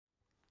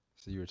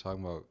So you were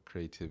talking about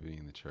creativity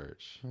in the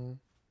church. Mhm.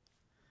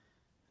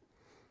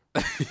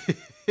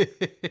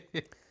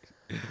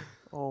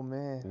 Oh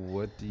man.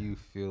 What do you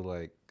feel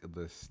like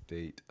the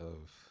state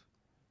of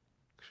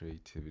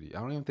creativity? I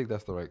don't even think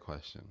that's the right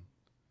question.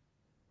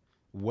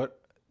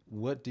 What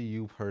what do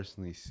you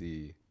personally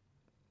see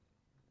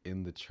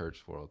in the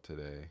church world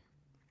today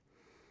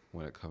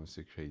when it comes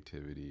to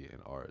creativity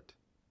and art?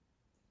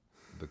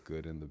 The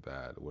good and the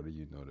bad. What are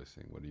you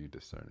noticing? What are you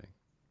discerning?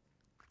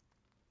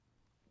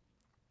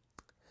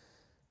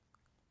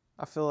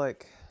 I feel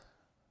like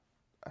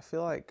I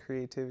feel like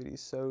creativity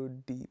is so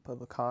deep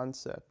of a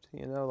concept,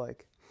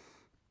 like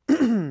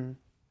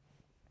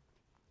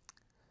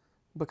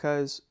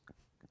because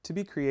to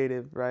be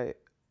creative, right,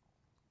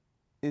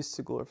 is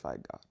to glorify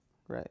God,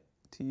 right?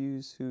 To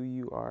use who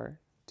you are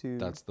to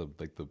That's the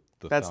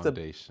that's the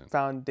foundation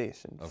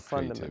foundation, of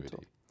fundamental.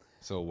 creativity.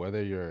 So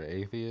whether you're an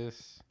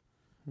atheist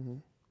Hmm.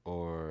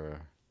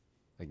 or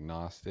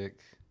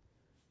agnostic,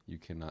 you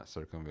cannot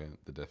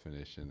circumvent the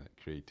definition that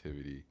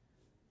creativity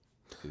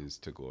is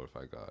to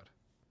glorify God.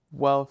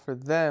 Well, for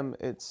them,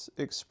 it's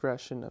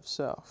expression of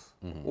self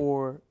Mm-hmm.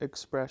 or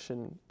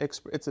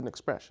it's an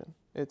expression.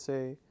 It's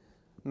a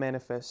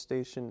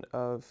manifestation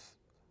of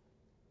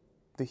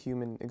the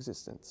human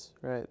existence,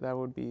 right? That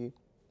would be,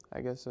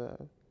 I guess, a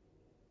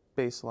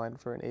baseline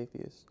for an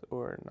atheist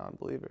or a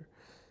non-believer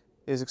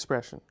is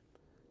expression.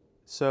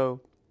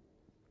 So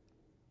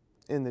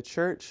in the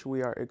church,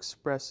 we are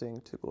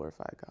expressing to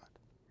glorify God.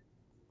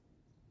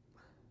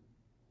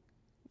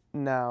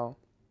 Now,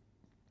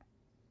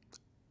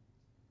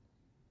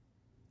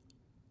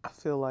 I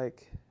feel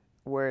like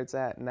where it's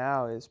at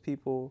now is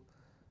people,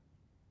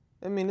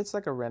 I mean, it's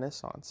like a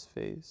renaissance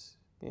phase,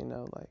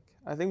 like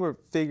I think we're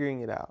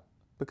figuring it out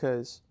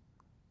because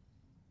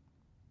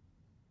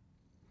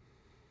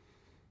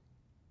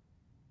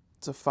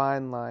it's a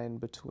fine line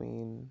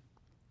between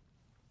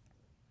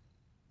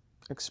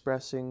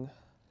expressing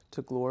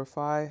to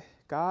glorify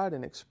God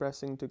and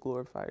expressing to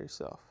glorify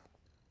yourself,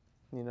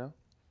 you know?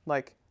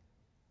 Like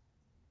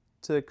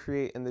to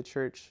create in the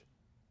church,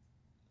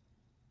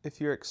 if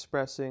you're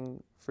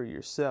expressing for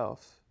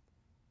yourself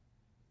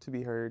to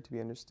be heard, to be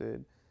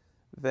understood,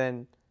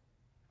 then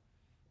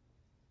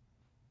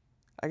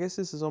I guess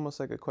this is almost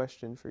like a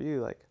question for you.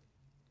 Like,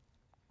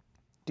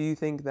 do you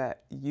think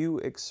that you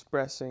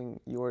expressing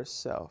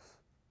yourself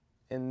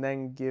and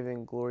then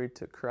giving glory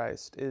to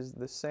Christ is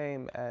the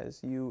same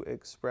as you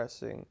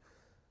expressing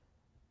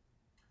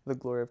the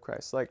glory of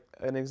Christ? Like,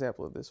 an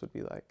example of this would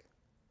be like,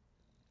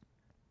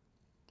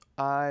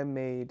 I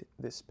made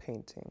this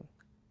painting,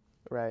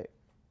 right?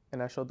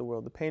 And I showed the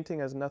world. The painting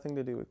has nothing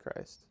to do with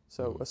Christ.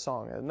 So Mm-hmm. a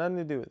song has nothing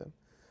to do with him.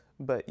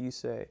 But you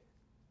say,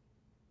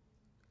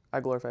 I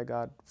glorify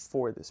God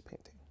for this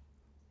painting.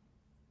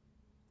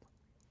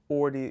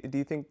 Or do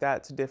you think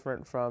that's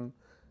different from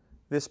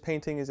this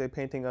painting is a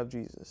painting of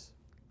Jesus?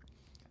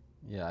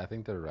 Yeah, I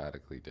think they're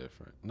radically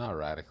different. Not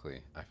radically.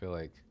 I feel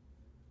like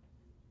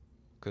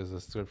because the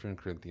scripture in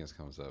Corinthians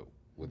comes up,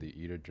 whether you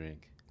eat or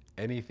drink,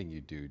 anything you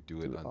do,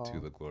 do it Do it unto all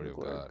the for glory the of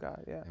glory of God.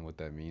 God, yeah. And what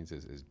that means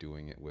is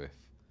doing it with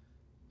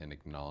an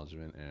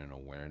acknowledgement and an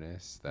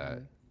awareness that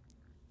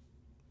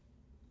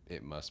Mm-hmm.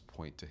 it must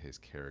point to his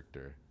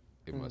character.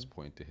 It Mm-hmm. must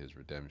point to his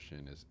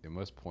redemption. It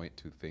must point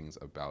to things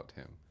about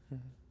him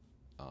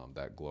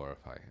that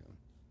glorify him.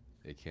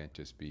 It can't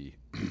just be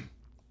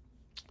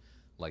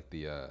like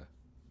the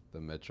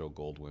Metro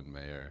Goldwyn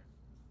Mayer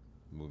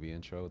movie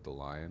intro, The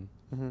Lion.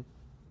 Mm-hmm.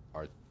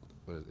 Art,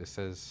 it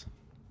says,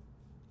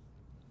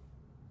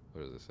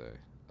 what does it say?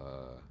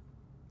 Uh,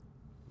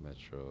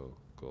 Metro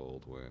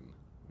Goldwyn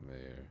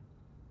Mayer,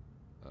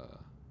 uh,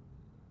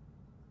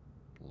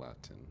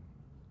 Latin.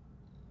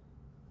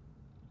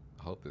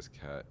 I hope this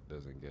cat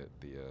doesn't get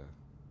the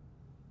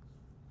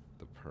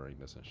purring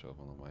doesn't show up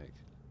on the mic.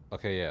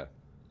 Okay, yeah.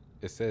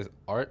 It says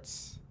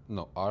ars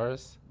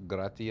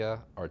gratia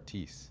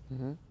artis.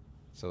 Mm-hmm.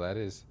 So that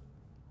is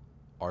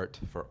art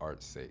for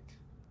art's sake,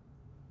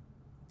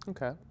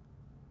 Okay.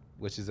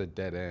 which is a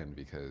dead end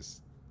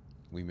because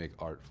we make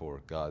art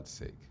for God's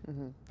sake.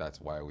 Mm-hmm.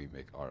 That's why we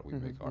make art. We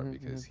make Mm-hmm. art Mm-hmm.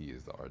 because He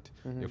is the art.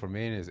 Mm-hmm. If we're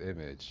made in His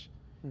image,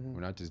 Mm-hmm.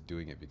 we're not just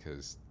doing it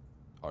because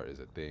art is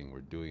a thing.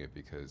 We're doing it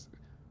because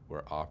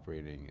we're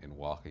operating and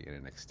walking in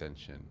an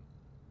extension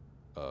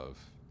of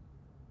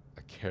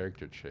a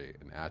character trait,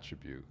 an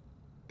attribute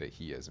that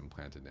He has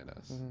implanted in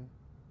us. Mm-hmm.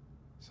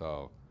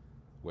 So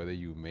whether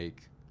you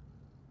make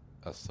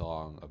a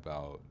song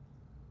about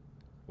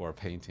or a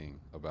painting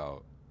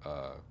about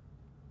I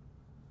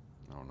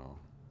don't know,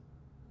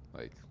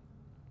 like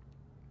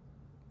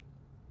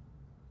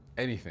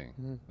anything.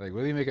 Mm-hmm. Like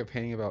whether you make a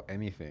painting about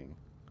anything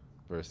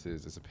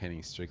versus it's a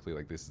painting strictly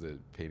like this is a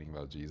painting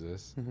about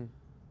Jesus, Mm-hmm.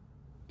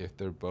 if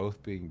they're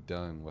both being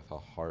done with a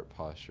heart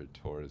posture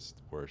towards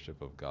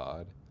worship of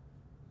God,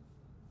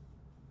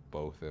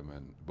 both of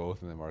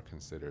them are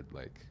considered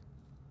like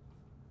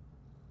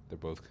they're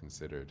both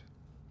considered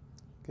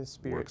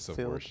Spirit works of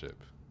filled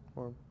worship.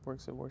 or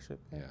works of worship.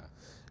 Yeah. Yeah.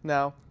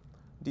 Now,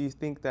 do you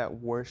think that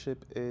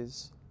worship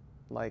is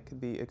like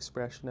the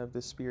expression of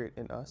the Spirit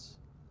in us?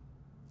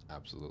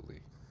 Absolutely.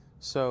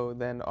 So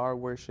then our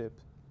worship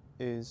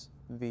is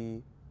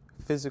the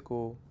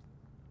physical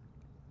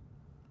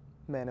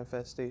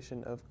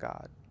manifestation of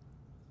God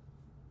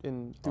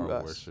through Our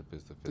us. worship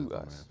is the Through physical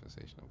us.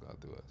 manifestation of God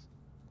through us.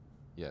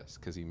 Yes,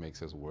 because he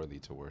makes us worthy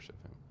to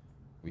worship him.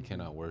 We Mhm.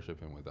 cannot worship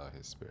him without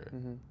his spirit.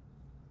 Mm-hmm.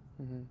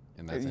 Mm-hmm.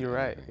 And that's in You're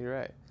right. anything. You're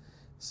right.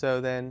 So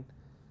then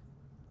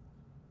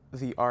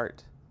the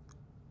art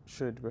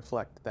should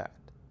reflect that,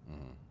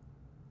 Mhm.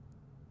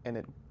 and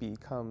it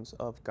becomes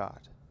of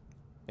God,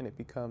 and it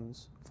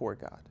becomes for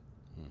God,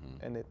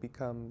 Mhm. and it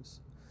becomes.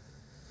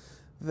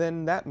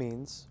 Then that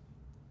means,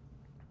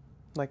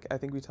 like I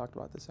think we talked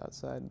about this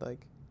outside,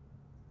 like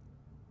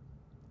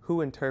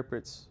who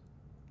interprets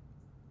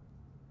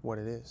what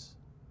it is?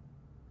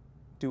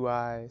 Do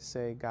I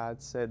say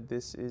God said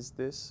this is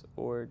this,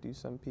 or do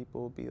some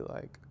people be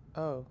like,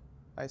 oh,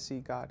 I see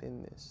God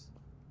in this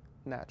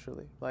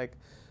naturally? Like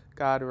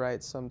God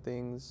writes some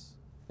things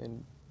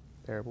in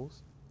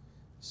parables.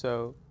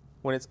 So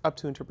when it's up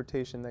to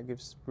interpretation, that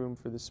gives room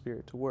for the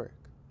Spirit to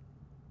work.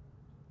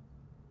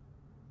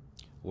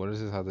 What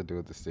does this have to do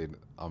with the state?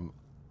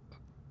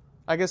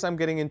 I guess I'm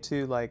getting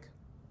into like,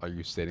 Are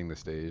you stating the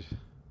stage?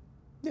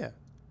 yeah,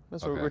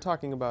 that's Okay. what we're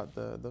talking about,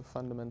 the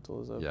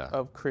fundamentals Yeah.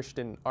 of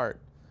Christian art.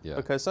 Yeah.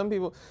 Because some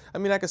people, I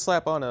mean, I could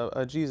slap on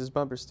a Jesus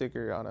bumper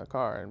sticker on a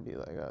car and be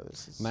like, oh,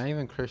 this is. Not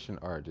even Christian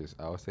art, just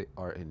I would say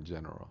art in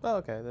general. Oh,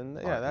 okay, then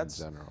yeah, Art that's.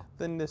 in general.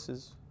 Then this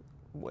is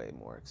way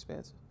more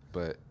expansive.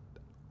 But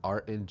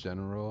art in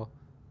general,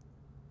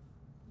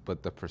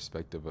 but the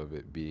perspective of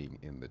it being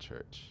in the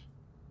church.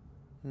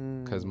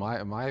 Because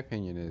my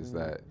opinion is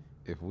that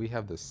if we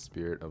have the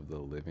spirit of the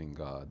living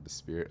God, the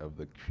spirit of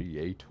the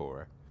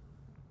Creator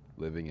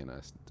living in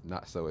us,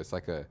 not so it's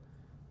like a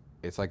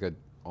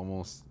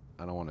almost,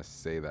 I don't want to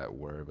say that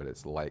word, but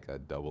it's like a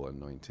double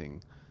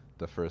anointing.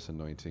 The first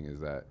anointing is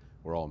that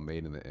we're all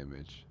made in the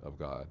image of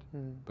God,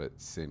 but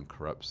sin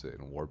corrupts it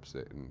and warps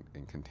it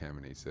and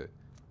contaminates it.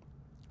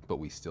 But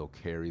we still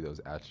carry those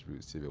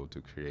attributes to be able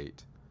to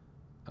create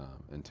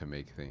and to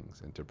make things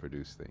and to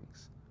produce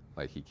things.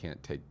 Like he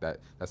can't take that.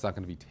 That's not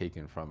going to be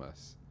taken from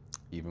us,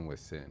 even with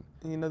sin.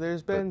 You know,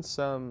 there's been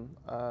some,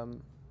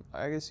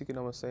 I guess you could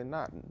almost say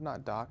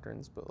not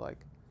doctrines, but like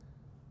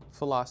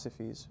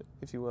philosophies,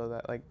 if you will,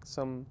 that like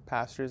some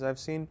pastors I've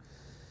seen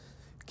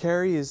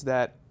carry is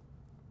that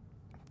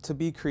to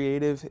be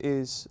creative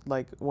is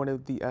like one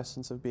of the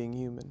essence of being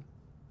human,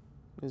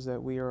 is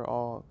that we are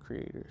all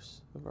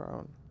creators of our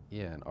own.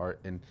 Yeah, and art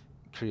and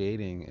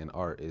creating and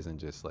art isn't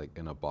just like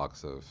in a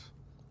box of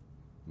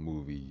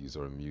movies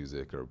or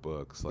music or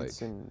books. Like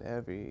it's in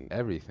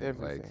everything.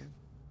 Like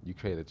you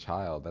create a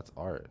child, that's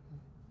art.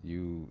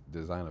 You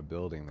design a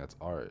building, that's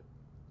art.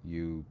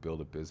 You build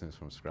a business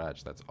from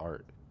scratch, that's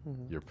art.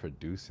 You're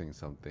producing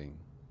something,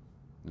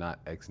 not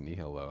ex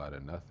nihilo out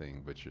of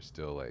nothing, but you're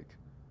still like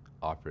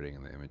operating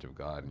in the image of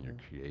God and you're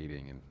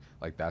creating, and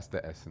like that's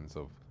the essence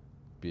of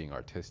being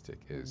artistic,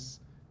 is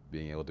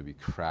being able to be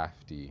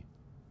crafty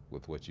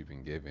with what you've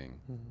been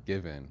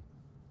given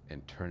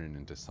and turn it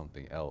into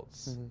something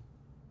else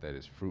that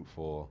is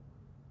fruitful,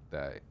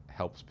 that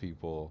helps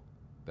people,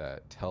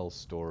 that tells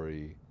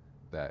story,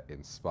 that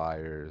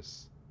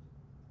inspires,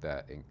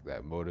 that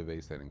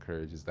motivates, that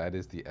encourages. That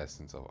is the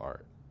essence of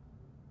art.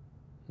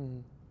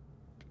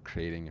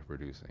 Creating and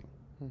producing.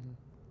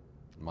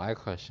 My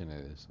question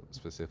is,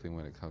 specifically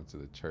when it comes to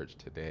the church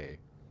today,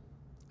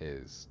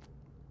 is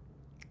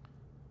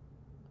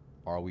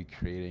are we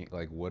creating,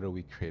 like what are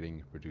we creating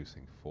and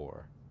producing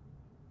for?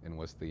 And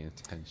what's the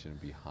intention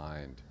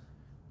behind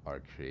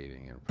our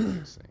creating and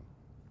producing?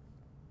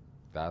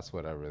 That's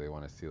what I really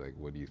want to see. Like,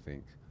 what do you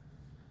think?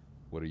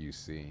 What are you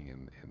seeing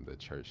in the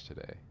church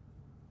today?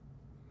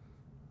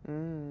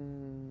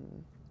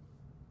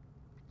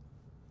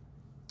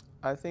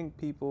 I think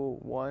people,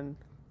 one,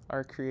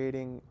 are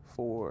creating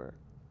for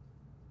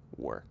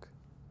work.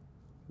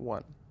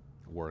 One.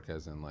 Work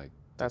as in like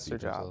that's their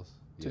job. Themselves?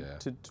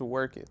 Yeah. To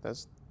work it.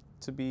 That's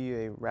to be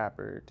a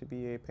rapper, to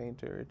be a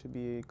painter, to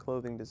be a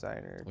clothing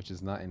designer. Which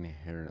is not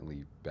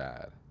inherently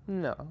bad.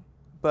 No,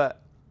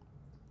 but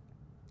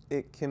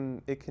it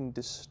can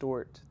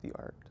distort the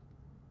art.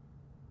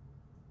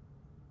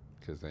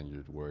 Because then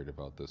you're worried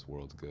about this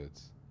world's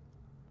goods.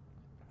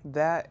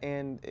 That,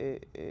 and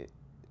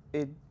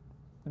it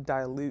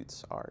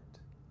dilutes art.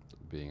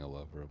 Being a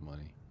lover of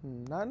money.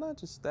 Not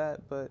just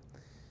that, but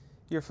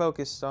you're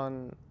focused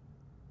on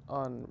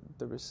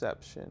the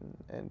reception,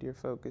 and you're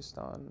focused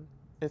on,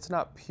 it's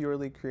not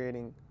purely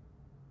creating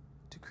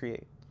to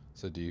create.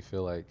 So do you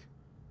feel like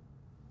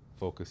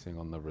focusing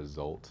on the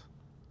result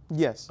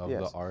yes of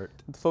the art,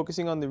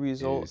 focusing on the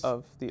result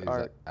of the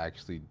art,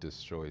 actually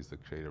destroys the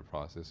creative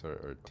process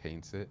or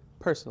taints it?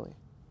 Personally,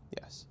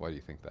 yes. Why do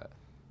you think that?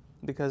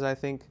 Because I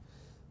think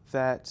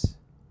that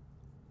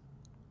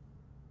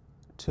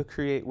to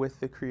create with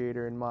the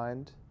creator in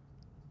mind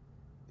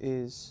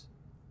is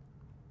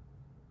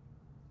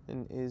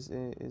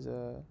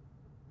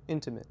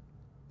intimate.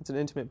 It's an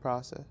intimate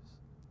process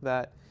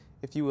that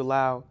if you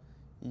allow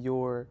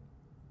your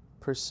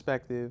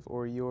perspective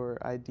or your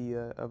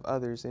idea of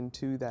others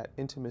into that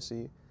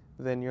intimacy,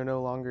 then you're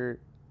no longer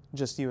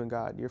just you and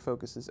God. Your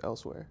focus is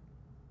elsewhere,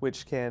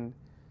 which can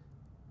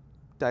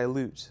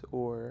dilute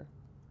or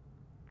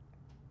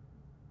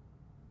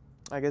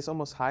I guess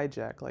almost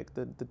hijack like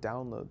the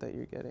download that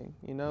you're getting.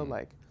 You know,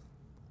 like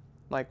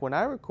when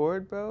I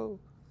record, bro,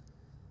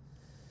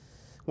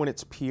 when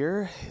it's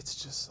pure, it's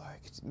just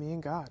like me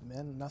and God,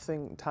 man.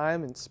 Nothing,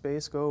 time and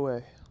space go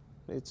away.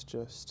 It's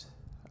just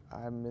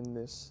I'm in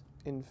this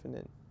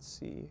infinite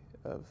sea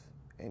of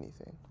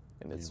anything,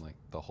 and it's like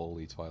the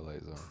holy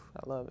twilight zone.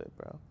 I love it,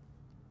 bro.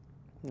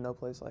 No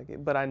place like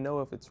it. But I know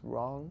if it's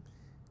wrong,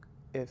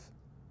 if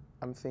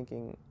I'm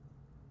thinking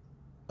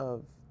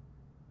of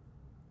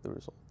the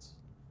results,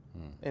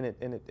 and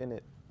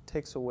it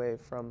takes away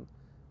from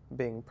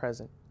being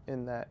present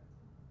in that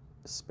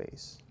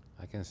space.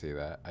 I can see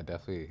that.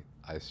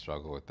 I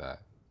struggle with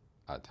that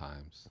at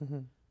times,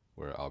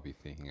 where I'll be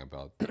thinking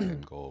about the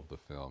end goal of the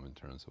film in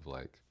terms of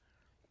like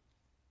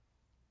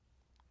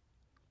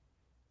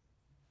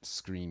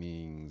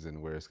screenings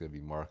and where it's going to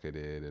be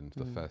marketed and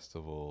the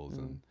festivals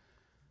and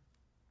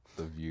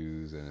the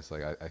views, and it's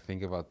like I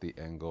think about the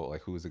end goal,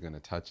 like who's it going to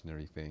touch and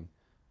everything,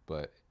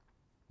 but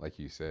like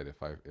you said,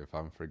 if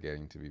I'm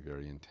forgetting to be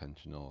very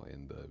intentional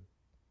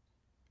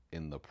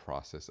in the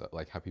process,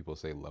 like how people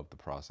say love the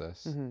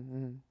process,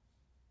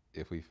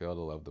 if we fail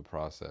to love the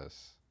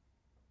process,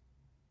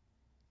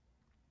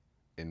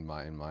 in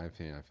my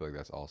opinion, I feel like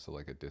that's also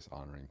like a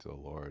dishonoring to the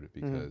Lord,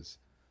 because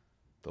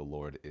the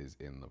Lord is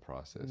in the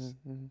process.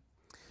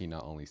 He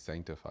not only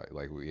sanctified,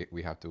 like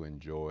we have to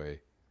enjoy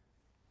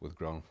with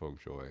grown folk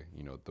joy,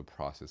 you know, the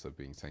process of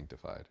being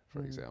sanctified,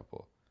 for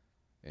example,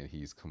 and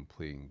he's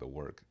completing the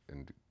work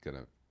and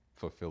gonna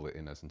fulfill it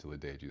in us until the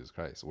day of Jesus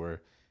Christ. We're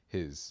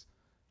his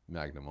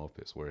magnum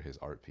opus, we're his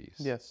art piece.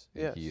 Yes.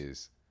 And he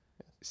is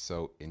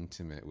so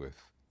intimate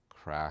with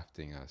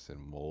crafting us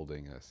and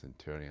molding us and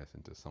turning us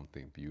into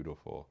something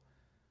beautiful.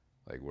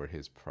 Like we're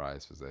his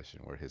prized possession,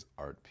 we're his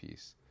art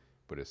piece.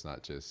 But it's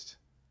not just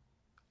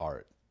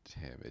art to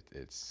him.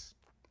 It's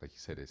like you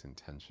said, it's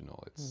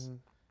intentional, it's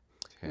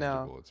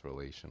tangible, it's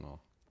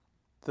relational.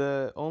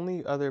 The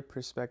only other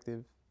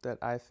perspective that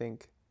I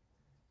think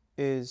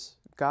is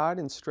God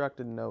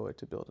instructed Noah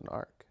to build an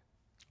ark.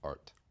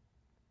 Art.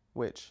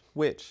 Which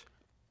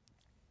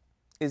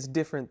is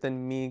different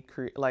than me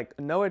like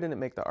Noah didn't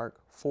make the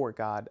ark for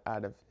God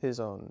out of his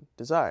own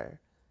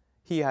desire.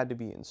 He had to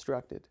be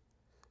instructed.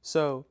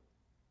 So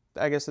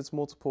I guess it's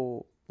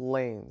multiple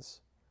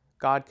lanes.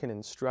 God can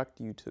instruct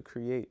you to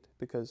create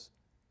because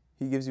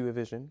he gives you a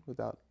vision.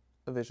 Without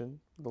a vision,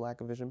 the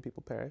lack of vision,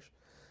 people perish.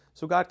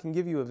 So God can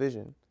give you a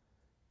vision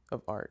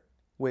of art,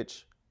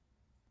 which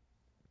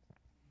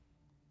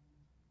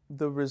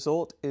the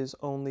result is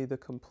only the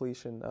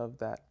completion of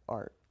that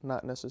art,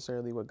 not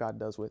necessarily what God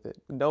does with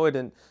it. No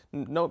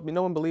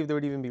one believed there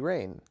would even be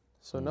rain.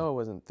 So Noah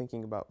wasn't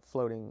thinking about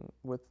floating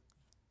with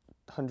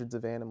hundreds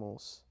of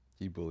animals.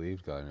 He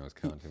believed God and it was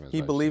counted him as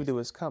He believed it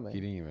was coming. He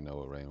didn't even know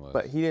what rain was.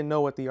 But he didn't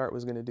know what the art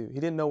was going to do. He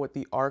didn't know what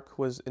the ark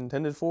was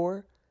intended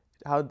for,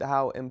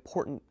 how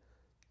important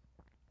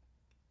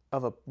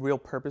of a real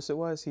purpose it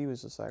was. He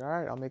was just like, all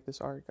right, I'll make this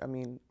ark. I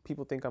mean,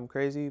 people think I'm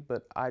crazy,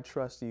 but I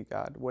trust you,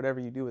 God, whatever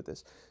you do with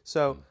this.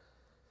 So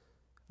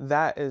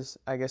that is,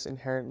 I guess,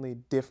 inherently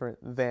different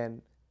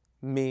than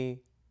me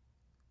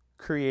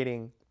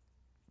creating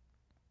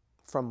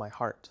from my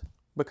heart,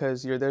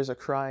 because there's a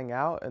crying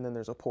out and then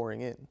there's a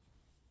pouring in.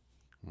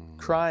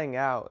 Crying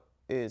out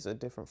is a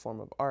different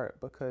form of art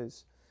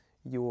because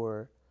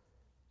you're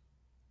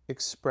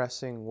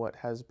expressing what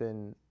has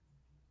been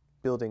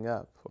building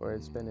up or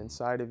it's been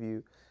inside of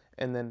you,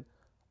 and then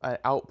an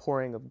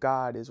outpouring of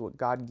God is what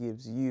God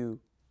gives you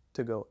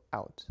to go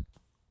out.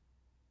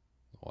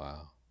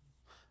 Wow,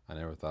 I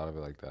never thought of it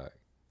like that,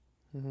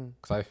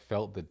 because I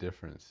felt the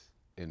difference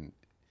in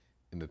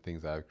the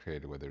things I've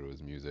created, whether it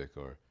was music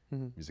or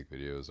music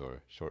videos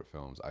or short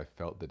films. I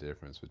felt the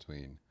difference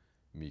between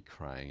me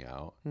crying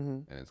out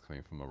and it's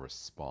coming from a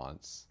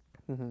response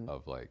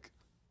of like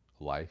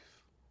life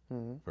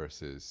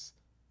versus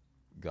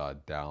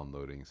God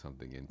downloading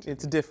something into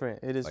It's me. different.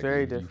 It is like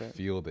very different.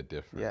 You feel the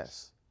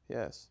difference.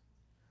 Yes.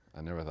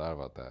 I never thought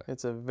about that.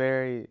 It's a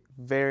very,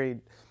 very,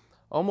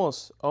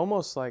 almost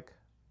like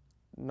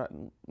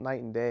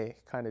night and day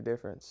kind of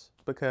difference.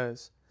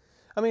 Because,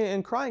 I mean,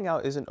 and crying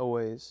out isn't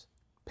always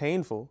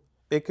painful.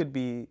 It could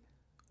be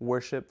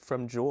worship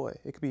from joy.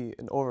 It could be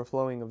an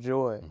overflowing of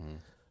joy.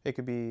 It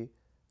could be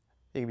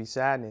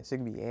sadness. It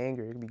could be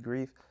anger. It could be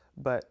grief.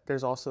 But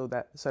there's also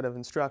that set of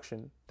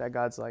instruction that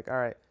God's like, all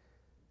right,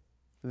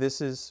 this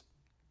is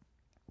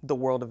the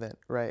world event,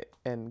 right?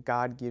 And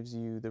God gives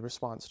you the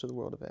response to the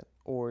world event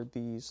or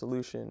the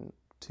solution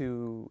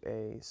to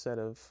a set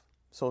of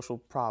social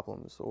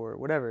problems or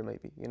whatever it may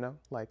be, you know?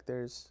 Like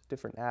there's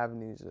different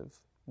avenues of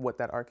what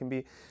that art can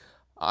be.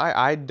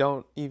 I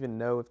don't even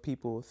know if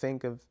people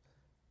think of,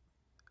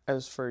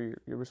 as for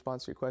your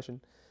response to your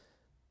question,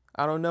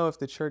 I don't know if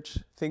the church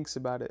thinks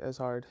about it as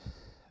hard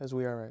as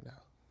we are right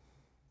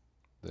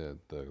now.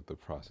 The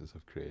process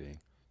of creating.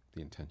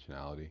 the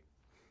intentionality.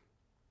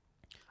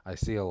 I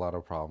see a lot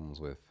of problems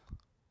with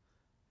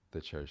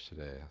the church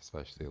today,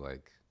 especially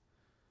like,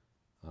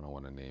 I don't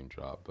want to name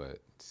drop, but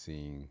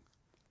seeing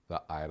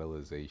the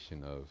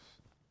idolization of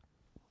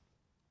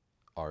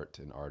art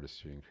and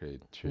artistry and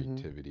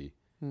creativity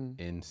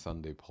in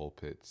Sunday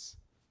pulpits,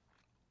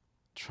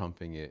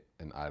 trumping it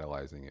and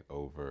idolizing it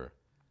over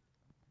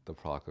the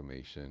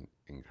proclamation,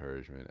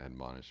 encouragement,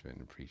 admonishment,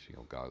 and preaching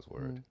of God's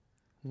word.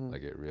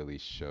 Like, it really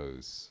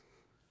shows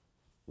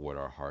what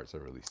our hearts are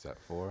really set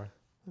for.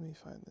 Let me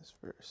find this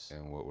verse.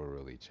 And what we're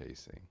really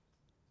chasing.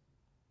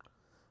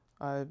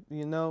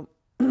 You know,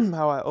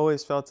 how I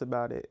always felt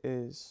about it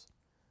is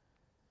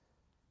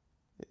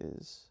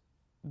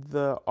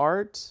the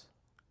art.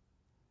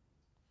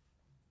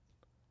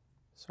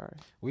 Sorry.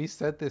 We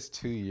said this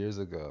 2 years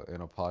ago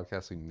in a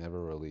podcast we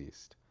never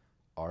released.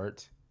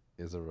 Art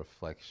is a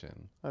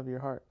reflection Of your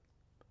heart.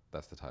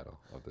 That's the title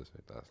of this.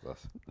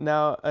 That's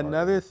now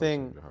another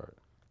thing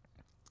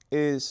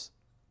is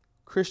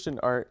Christian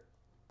art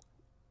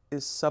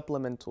is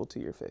supplemental to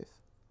your faith,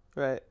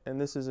 right? And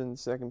this is in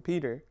 2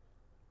 Peter.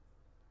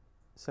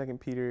 2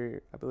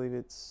 Peter, I believe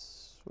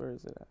it's, where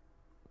is it at?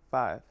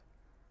 5.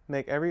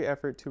 Make every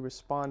effort to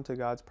respond to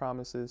God's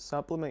promises.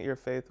 Supplement your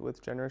faith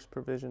with generous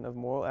provision of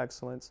moral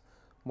excellence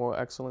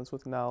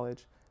with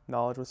knowledge,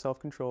 knowledge with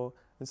self-control,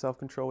 and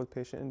self-control with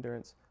patient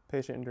endurance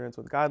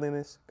with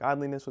godliness,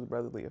 godliness with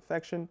brotherly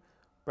affection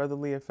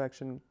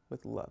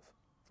with love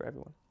for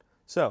everyone.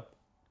 So,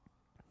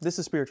 this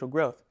is spiritual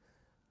growth.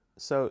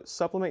 So,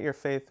 supplement your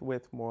faith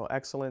with moral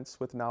excellence,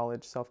 with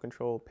knowledge,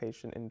 self-control,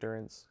 patient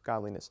endurance,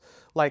 godliness.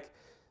 Like,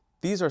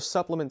 these are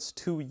supplements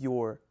to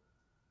your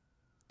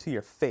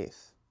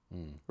faith,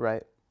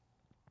 right?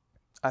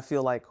 I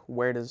feel like,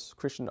 where does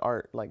Christian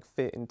art like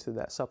fit into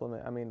that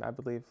supplement? I mean, I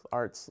believe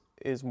art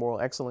is moral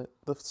excellence.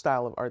 The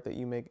style of art that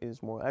you make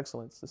is moral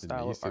excellence. The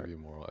style of art.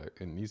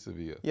 It needs to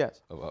be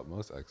yes. of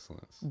utmost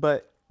excellence.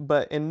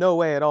 But in no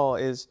way at all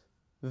is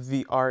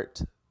the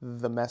art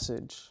the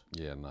message.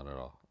 Yeah, not at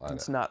all.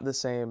 It's not the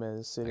same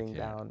as sitting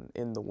down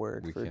in the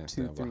Word for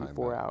 2, 3,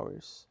 4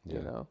 hours. Yeah.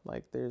 You know,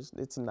 like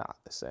it's not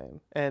the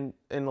same. And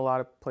in a lot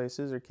of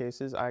places or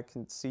cases, I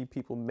can see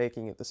people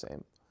making it the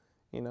same.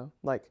 You know,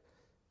 like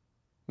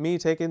me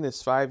taking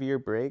this 5-year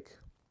break,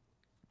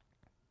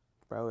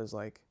 bro, is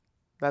like,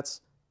 that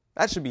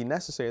should be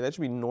necessary. That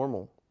should be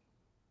normal.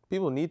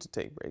 People need to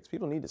take breaks.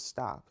 People need to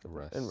stop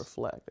and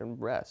reflect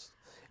and rest.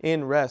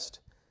 In rest,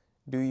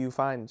 do you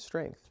find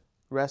strength?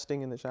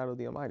 Resting in the shadow of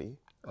the Almighty.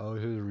 I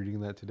was just reading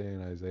that today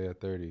in Isaiah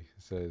 30. It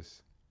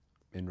says,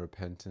 in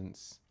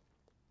repentance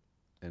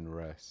and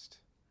rest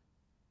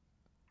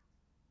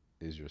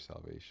is your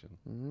salvation.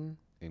 Mm-hmm.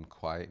 In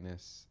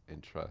quietness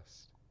and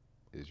trust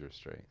is your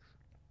strength.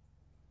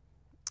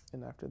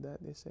 And after that,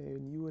 they say,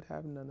 and you would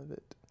have none of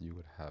it. You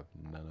would have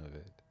none of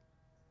it.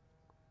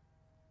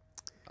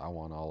 I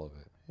want all of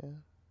it. Yeah.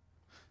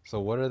 So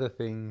what are the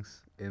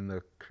things in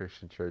the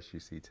Christian church you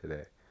see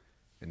today?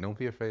 And don't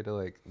be afraid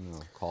to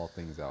call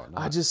things out.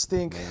 I just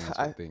think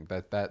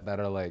that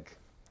are like,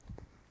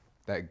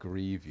 that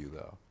grieve you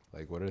though.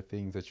 Like, what are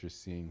things that you're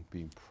seeing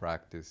being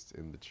practiced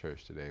in the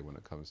church today when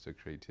it comes to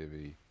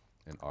creativity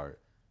and art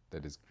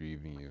that is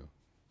grieving you,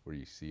 where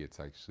you see it's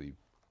actually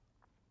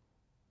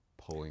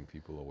pulling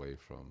people away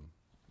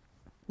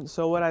from?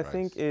 So what I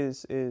think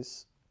is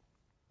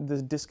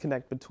the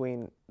disconnect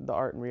between the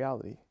art and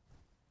reality.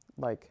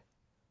 Like,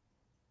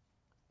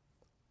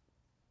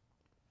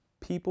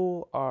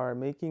 people are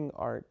making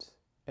art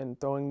and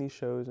throwing these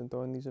shows and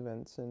throwing these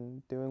events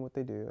and doing what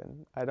they do,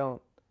 and I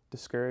don't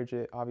discourage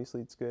it.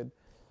 Obviously, it's good.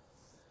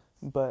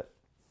 But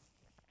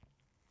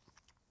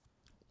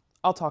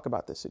I'll talk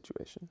about this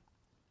situation.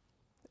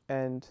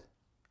 And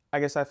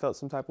I guess I felt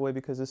some type of way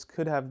because this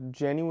could have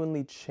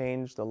genuinely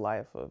changed the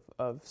life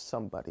of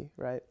somebody,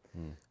 right?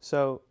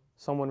 So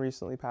someone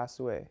recently passed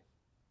away.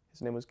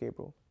 His name was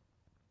Gabriel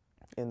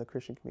in the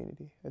Christian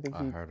community.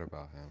 I heard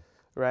about him.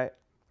 Right?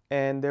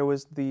 And there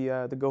was the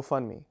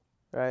GoFundMe,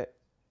 right?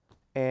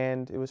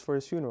 And it was for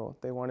his funeral.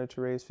 They wanted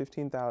to raise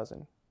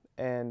 $15,000,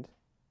 and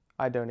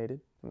I donated.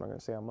 I'm not gonna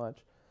say how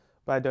much,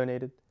 but I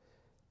donated.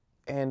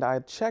 And I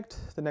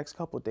checked the next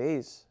couple of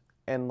days,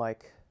 and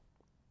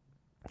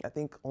I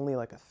think only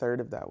a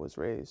third of that was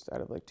raised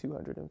out of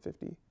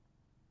 250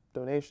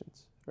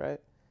 donations, right?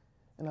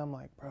 And I'm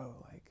like, bro,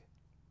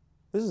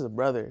 this is a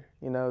brother,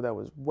 that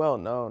was well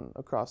known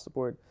across the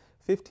board.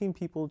 15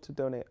 people to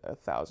donate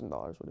 $1,000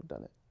 would have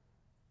done it.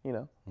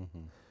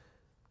 Mm-hmm.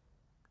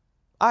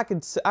 I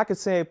could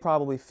say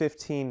probably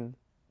 15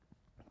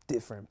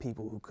 different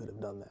people who could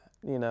have done that.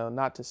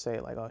 Not to say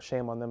oh,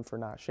 shame on them for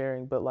not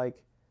sharing, but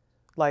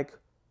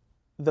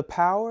the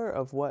power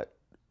of what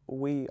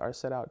we are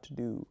set out to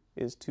do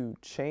is to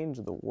change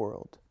the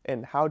world,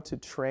 and how to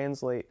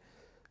translate.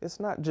 It's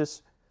not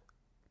just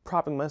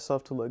propping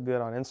myself to look good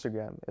on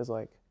Instagram. It's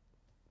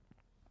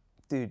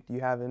dude,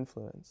 you have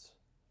influence,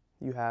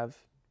 you have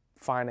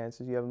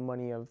finances, you have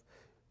money, of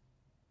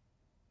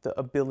the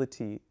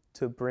ability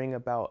to bring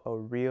about a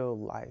real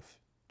life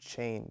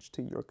change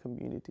to your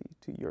community,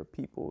 to your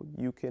people.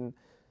 You can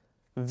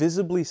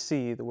visibly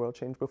see the world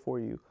change before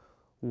you,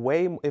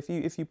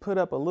 if you put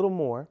up a little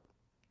more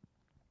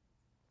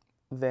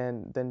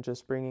than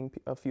just bringing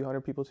a few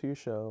hundred people to your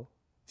show,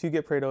 if you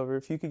get prayed over,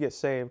 if you could get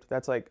saved,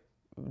 that's like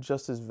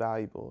just as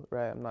valuable,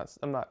 right? I'm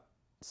not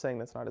saying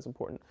that's not as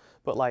important,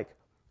 but like,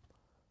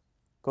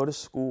 go to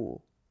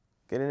school,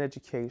 get an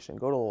education,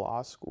 go to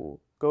law school,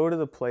 go to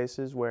the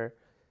places where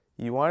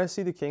you want to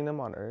see the kingdom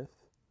on earth,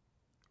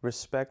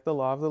 respect the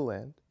law of the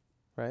land,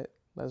 right?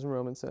 As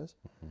Romans says.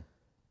 Mm-hmm.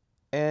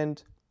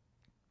 And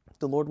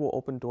the Lord will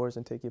open doors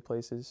and take you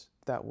places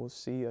that will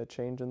see a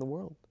change in the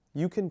world.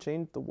 You can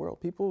change the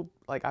world. People,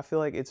 like, I feel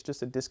like it's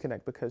just a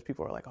disconnect because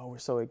people are like, oh, we're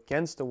so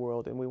against the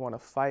world and we want to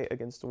fight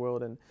against the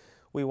world and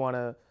we want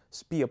to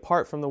be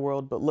apart from the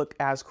world, but look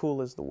as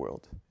cool as the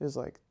world. It's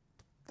like,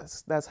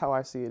 that's how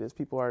I see it, is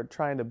people are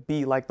trying to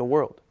be like the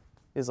world.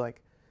 Is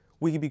like,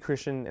 we could be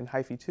Christian and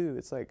hyphy too.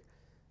 It's like,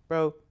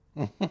 bro,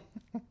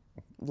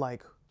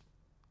 like,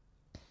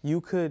 you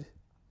could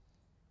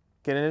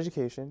get an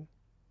education,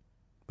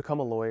 become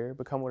a lawyer,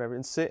 become whatever,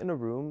 and sit in a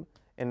room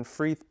and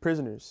free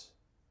prisoners.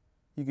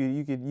 You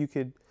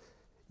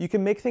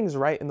can make things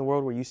right in the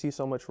world where you see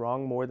so much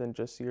wrong more than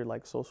just your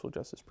like social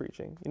justice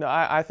preaching. You know,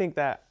 I think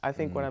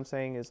what I'm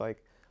saying is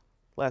like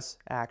less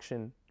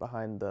action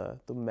behind the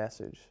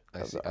message.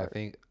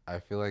 I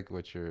feel like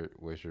what you're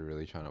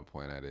really trying to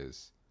point at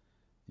is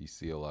you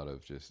see a lot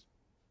of just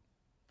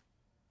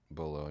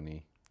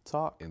baloney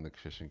talk in the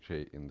Christian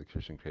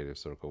creative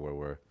circle where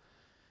we're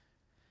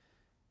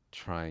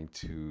trying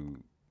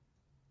to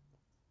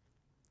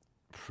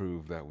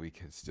prove that we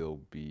can still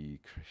be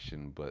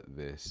Christian, but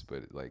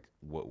like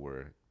what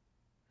we're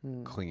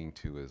clinging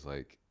to is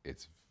like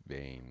it's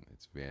vain,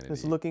 it's vanity.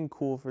 It's looking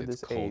cool for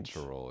it's this age.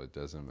 Cultural. It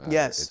doesn't matter.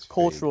 Yes, it's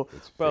cultural,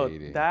 it's bro.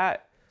 fading.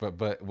 That.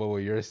 But what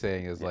you're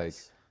saying is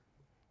yes.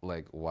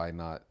 like why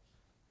not?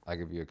 I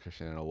could be a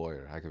Christian and a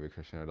lawyer. I could be a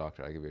Christian and a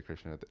doctor. I could be a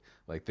Christian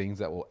like things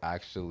that will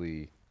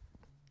actually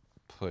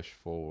push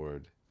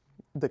forward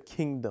the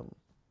kingdom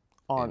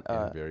in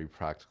very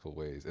practical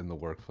ways in the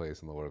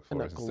workplace, in the workforce,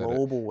 in a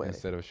global way,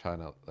 instead of trying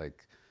to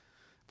like.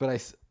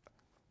 But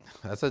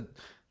that's a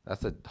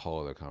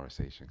whole other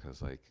conversation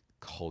because like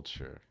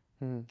culture,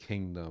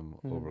 kingdom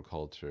over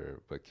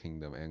culture, but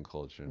kingdom and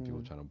culture, and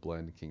people trying to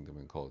blend kingdom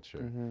and culture,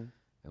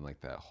 and like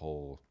that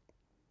whole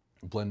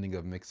blending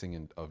of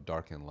mixing of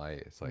dark and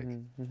light. It's like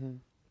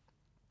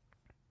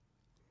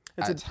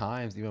at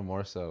times even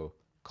more so,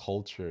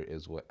 culture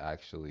is what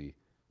actually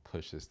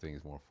pushes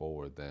things more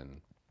forward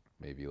than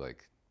maybe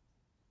like,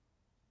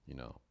 you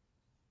know,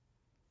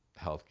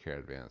 healthcare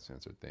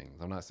advancements or things.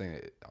 I'm not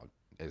saying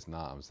it's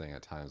not. I'm saying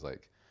at times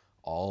like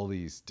all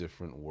these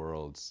different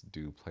worlds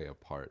do play a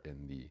part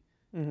in the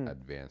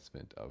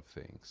advancement of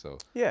things. So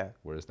yeah,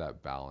 where's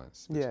that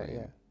balance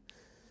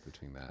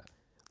between that?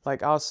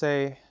 Like I'll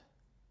say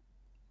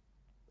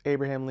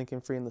Abraham Lincoln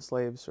freeing the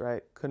slaves,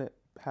 right? Couldn't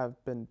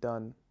have been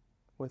done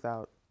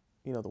without,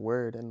 you know, the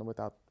word and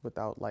without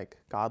like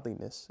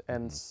godliness,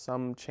 and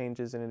some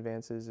changes and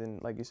advances in,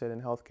 like you said,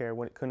 in healthcare,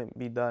 when it couldn't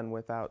be done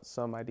without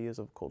some ideas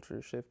of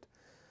culture shift.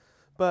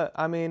 But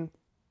I mean,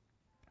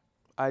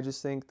 I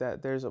just think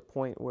that there's a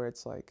point where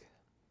it's like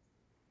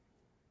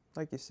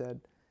you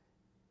said,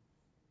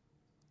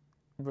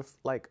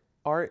 like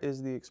art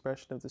is the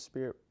expression of the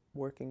Spirit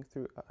working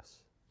through us,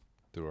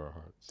 through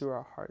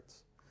our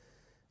hearts,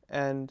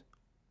 and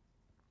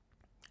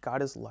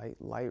God is light.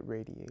 Light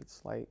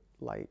radiates.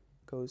 Light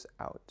goes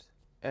out,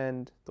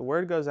 and the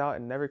word goes out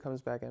and never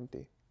comes back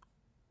empty.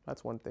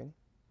 That's one thing.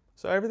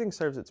 So everything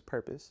serves its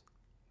purpose,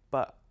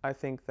 but I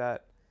think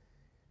that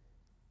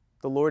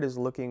the Lord is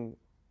looking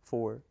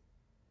for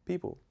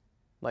people.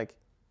 Like,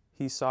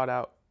 he sought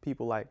out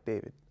people like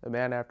David, a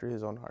man after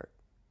his own heart,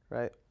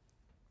 right?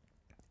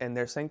 And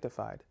they're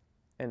sanctified,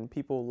 and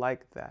people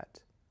like that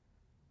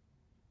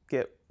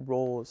get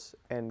roles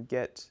and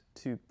get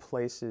to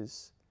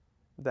places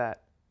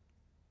that,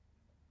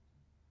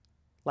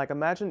 like,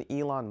 imagine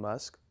Elon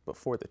Musk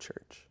before the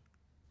church.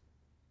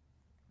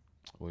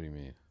 What do you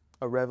mean?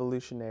 A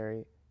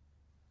revolutionary,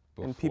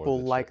 and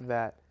people like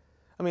that.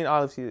 I mean,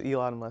 obviously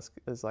Elon Musk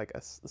is like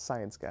a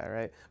science guy,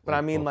 right? But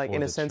I mean, like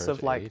in a sense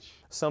of like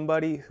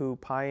somebody who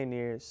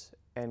pioneers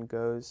and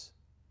goes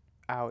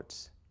out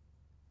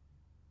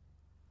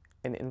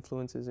and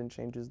influences and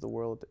changes the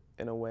world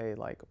in a way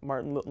like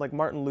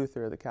Martin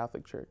Luther of the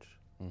Catholic Church,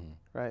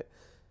 right?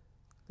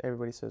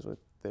 Everybody says what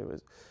there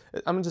was.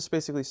 I'm just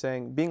basically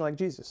saying being like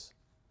Jesus.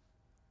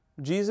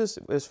 Jesus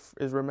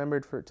is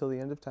remembered till the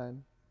end of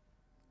time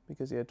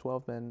because he had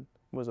 12 men,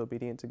 was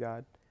obedient to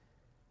God,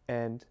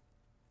 and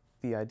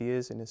the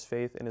ideas and his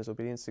faith and his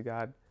obedience to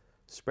God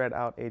spread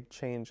out a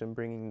change in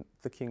bringing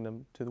the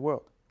kingdom to the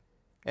world.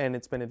 And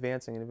it's been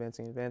advancing and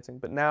advancing and advancing.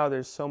 But now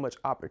there's so much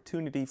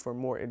opportunity for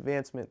more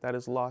advancement that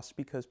is lost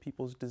because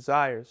people's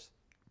desires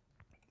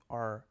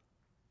are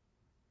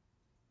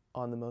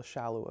on the most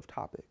shallow of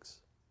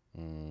topics.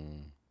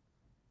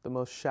 The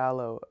most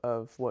shallow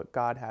of what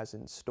God has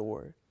in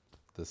store.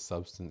 The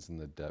substance and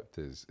the depth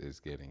is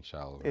getting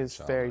shallower. It's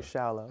very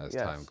shallow as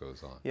time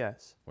goes on.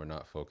 Yes. We're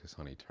not focused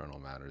on eternal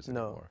matters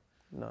no. anymore.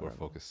 No, We're no.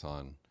 focused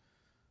on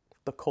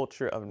The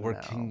culture of we're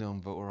now.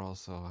 kingdom, but we're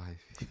also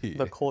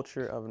The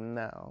culture of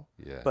now.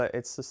 yeah. But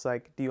it's just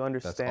like, do you That's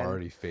understand?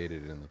 already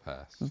faded in the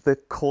past. The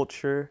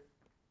culture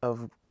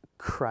of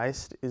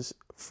Christ is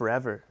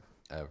forever.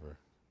 Ever.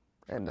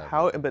 And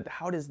Forever. but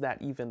how does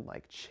that even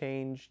like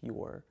change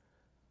your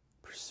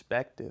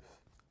perspective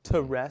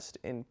to rest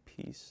in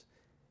peace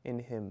in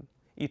him?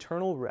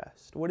 Eternal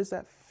rest. What does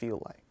that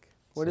feel like?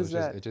 What So is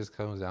that? it just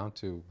comes down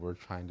to we're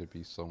trying to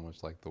be so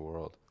much like the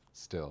world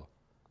still.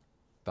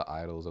 The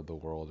idols of the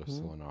world are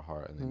still in our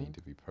heart, and they need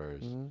to be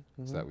purged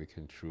so that we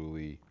can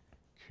truly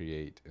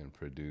create and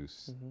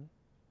produce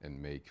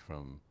and make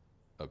from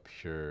a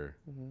pure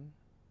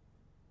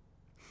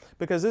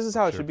Because this is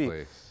how it pure should be.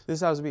 place. This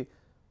is how it should be.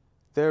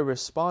 They're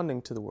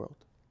responding to the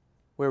world.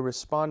 We're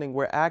responding.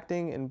 We're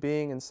acting and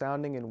being and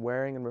sounding and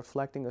wearing and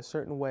reflecting a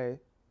certain way,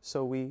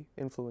 so we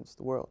influence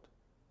the world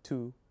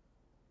to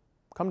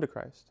come to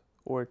Christ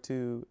or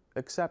to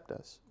accept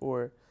us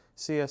or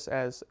see us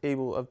as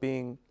able of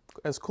being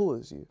as cool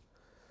as you.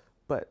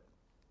 But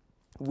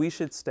we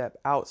should step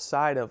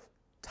outside of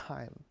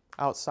time,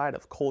 outside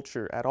of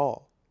culture at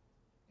all,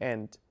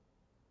 and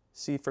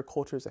see for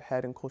cultures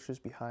ahead and cultures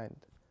behind.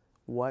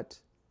 What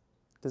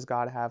does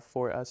God have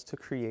for us to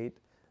create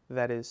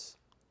that is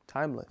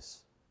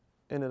timeless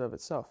in and of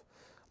itself?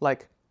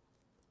 Like,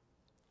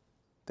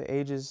 the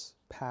ages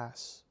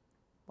pass.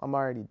 I'm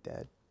already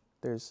dead.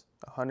 There's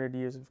 100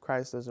 years if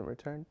Christ doesn't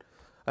return,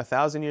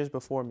 1,000 years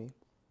before me,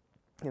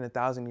 and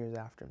 1,000 years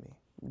after me.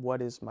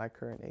 What is my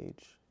current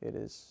age? It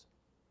is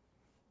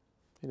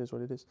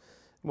what it is.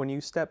 When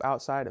you step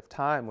outside of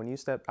time, when you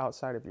step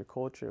outside of your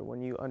culture,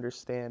 when you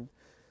understand,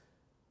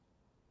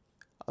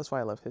 that's why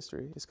I love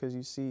history, is because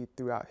you see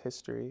throughout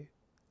history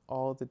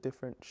all the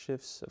different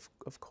shifts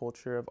of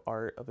culture, of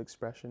art, of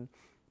expression.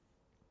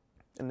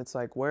 And it's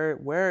like,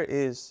 where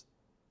is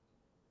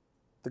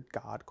the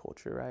God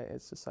culture, right?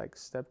 It's just like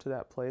step to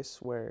that place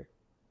where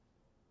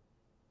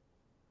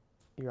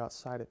you're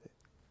outside of it.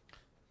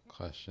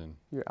 Question.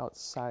 You're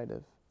outside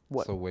of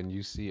what? So when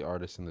you see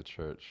artists in the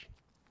church,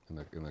 in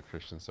the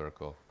Christian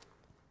circle,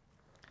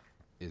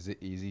 is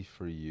it easy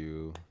for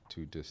you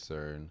to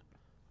discern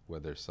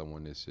whether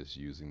someone is just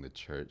using the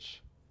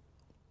church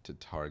to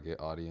target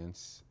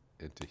audience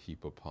and to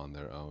heap upon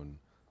their own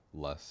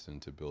lust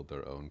and to build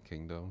their own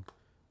kingdom,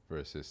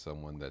 versus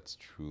someone that's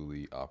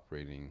truly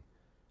operating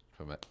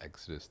from an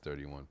Exodus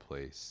 31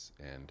 place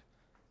and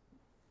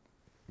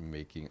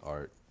making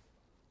art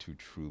to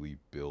truly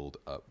build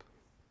up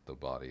the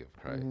body of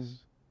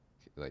Christ?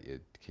 Like,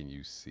 can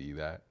you see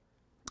that?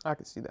 I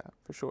can see that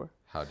for sure.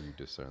 How do you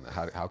discern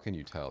that? How can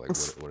you tell? Like,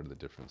 what are the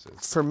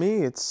differences? For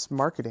me, it's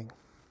marketing.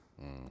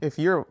 If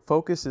your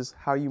focus is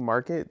how you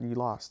market, you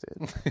lost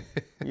it.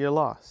 You're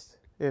lost.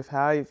 If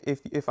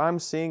I'm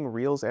seeing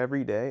reels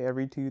every day,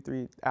 every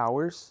 2-3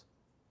 hours,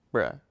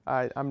 bruh,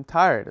 I'm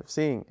tired of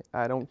seeing it.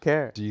 I don't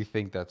care. Do you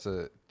think that's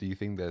a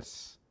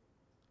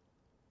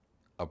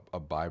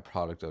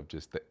byproduct of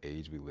just the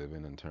age we live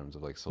in terms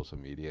of like social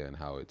media and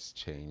how it's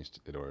changed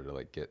in order to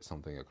like get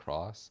something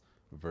across,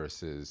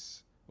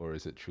 versus, or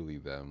is it truly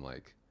them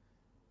like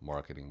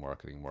marketing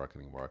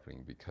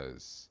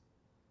because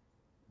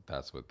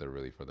that's what they're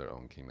really for their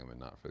own kingdom and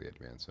not for the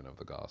advancement of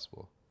the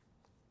gospel?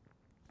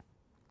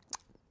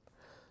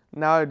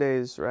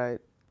 Nowadays, right,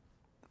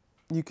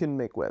 you can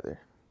make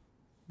weather.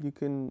 You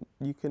can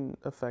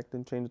affect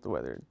and change the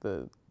weather.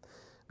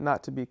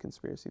 Not to be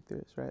conspiracy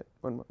theorists, right?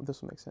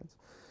 This will make sense.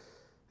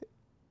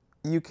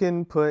 You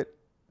can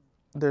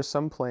there's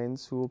some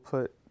planes who will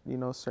put,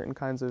 certain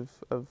kinds of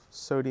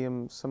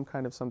sodium, some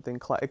kind of something.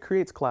 It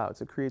creates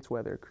clouds, it creates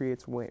weather, it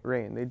creates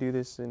rain. They do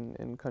this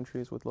in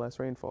countries with less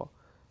rainfall.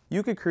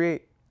 You could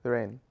create the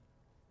rain.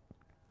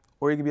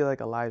 Or you could be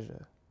like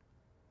Elijah.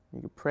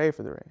 You could pray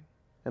for the rain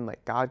and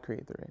let God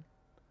create the rain.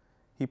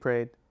 He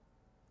prayed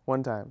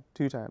 1 time,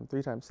 2 times,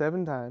 3 times,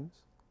 7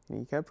 times, and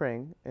he kept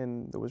praying,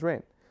 and there was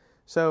rain.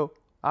 So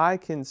I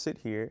can sit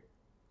here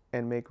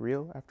and make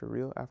reel after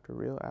reel after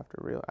reel after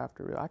reel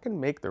after reel. I can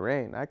make the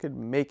rain. I could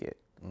make it.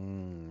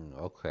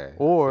 Okay.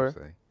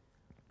 Or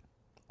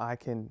I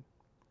can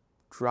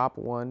drop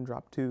 1,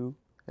 drop 2,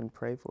 and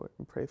pray for it,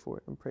 and pray for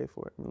it, and pray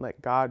for it, and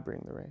let God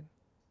bring the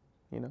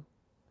rain.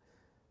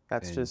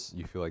 That's and just.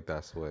 You feel like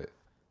that's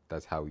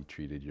how he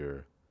treated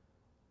your,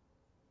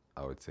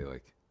 I would say,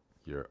 like,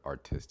 your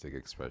artistic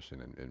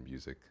expression in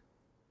music?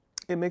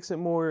 It makes it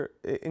more,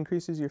 it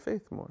increases your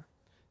faith more.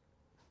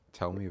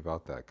 Tell me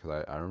about that,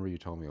 because I remember you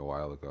told me a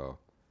while ago,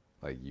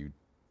 like, you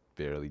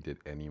barely did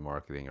any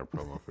marketing or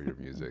promo for your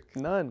music.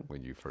 None.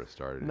 When you first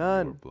started. None.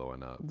 And you were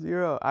blowing up.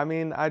 0. I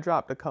mean, I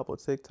dropped a couple of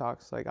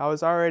TikToks. Like, I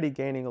was already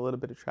gaining a little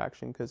bit of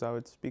traction because I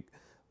would speak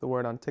the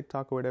word on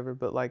TikTok or whatever,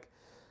 but like,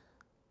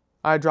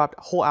 I dropped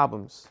whole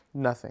albums,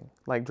 nothing.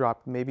 Like,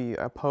 dropped maybe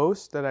a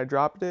post that I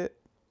dropped it,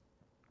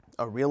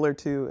 a reel or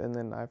 2, and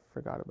then I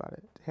forgot about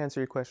it. To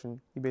answer your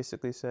question, you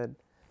basically said,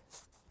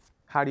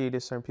 how do you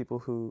discern people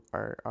who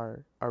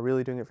are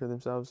really doing it for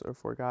themselves or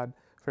for God?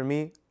 For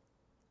me,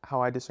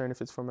 how I discern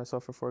if it's for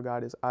myself or for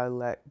God is I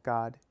let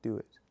God do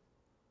it.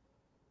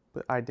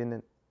 But I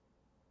didn't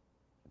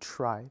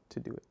try to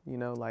do it. You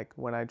know, like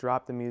when I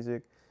drop the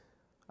music,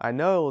 I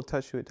know it will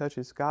touch who it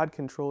touches. God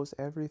controls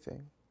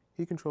everything.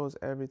 He controls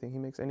everything. He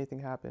makes anything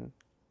happen.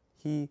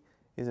 He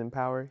is in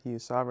power. He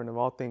is sovereign of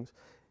all things.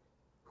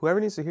 Whoever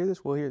needs to hear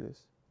this will hear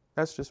this.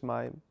 That's just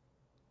how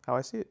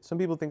I see it. Some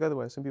people think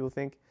otherwise. Some people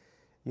think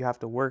you have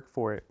to work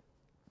for it.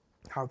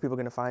 How are people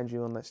going to find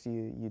you unless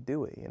you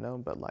do it, you know?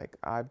 But like,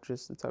 I'm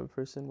just the type of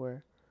person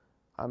where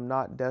I'm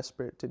not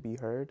desperate to be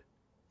heard.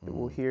 It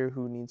will hear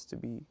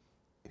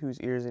whose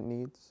ears it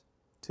needs,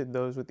 to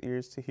those with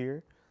ears to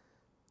hear.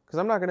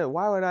 Because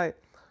why would I,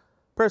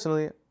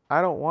 personally,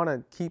 I don't want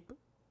to keep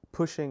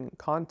pushing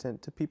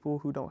content to people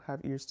who don't have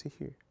ears to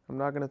hear. I'm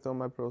not going to throw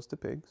my pearls to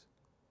pigs.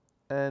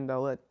 And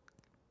I'll let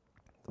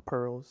the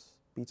pearls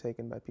be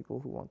taken by people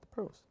who want the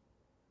pearls,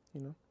 you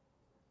know?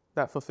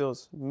 That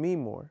fulfills me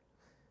more.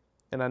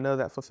 And I know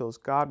that fulfills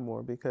God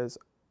more because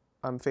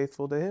I'm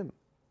faithful to Him.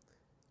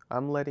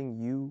 I'm letting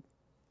you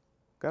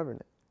govern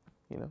it,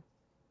 you know?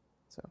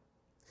 So,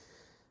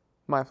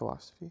 my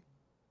philosophy,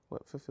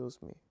 what fulfills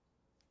me.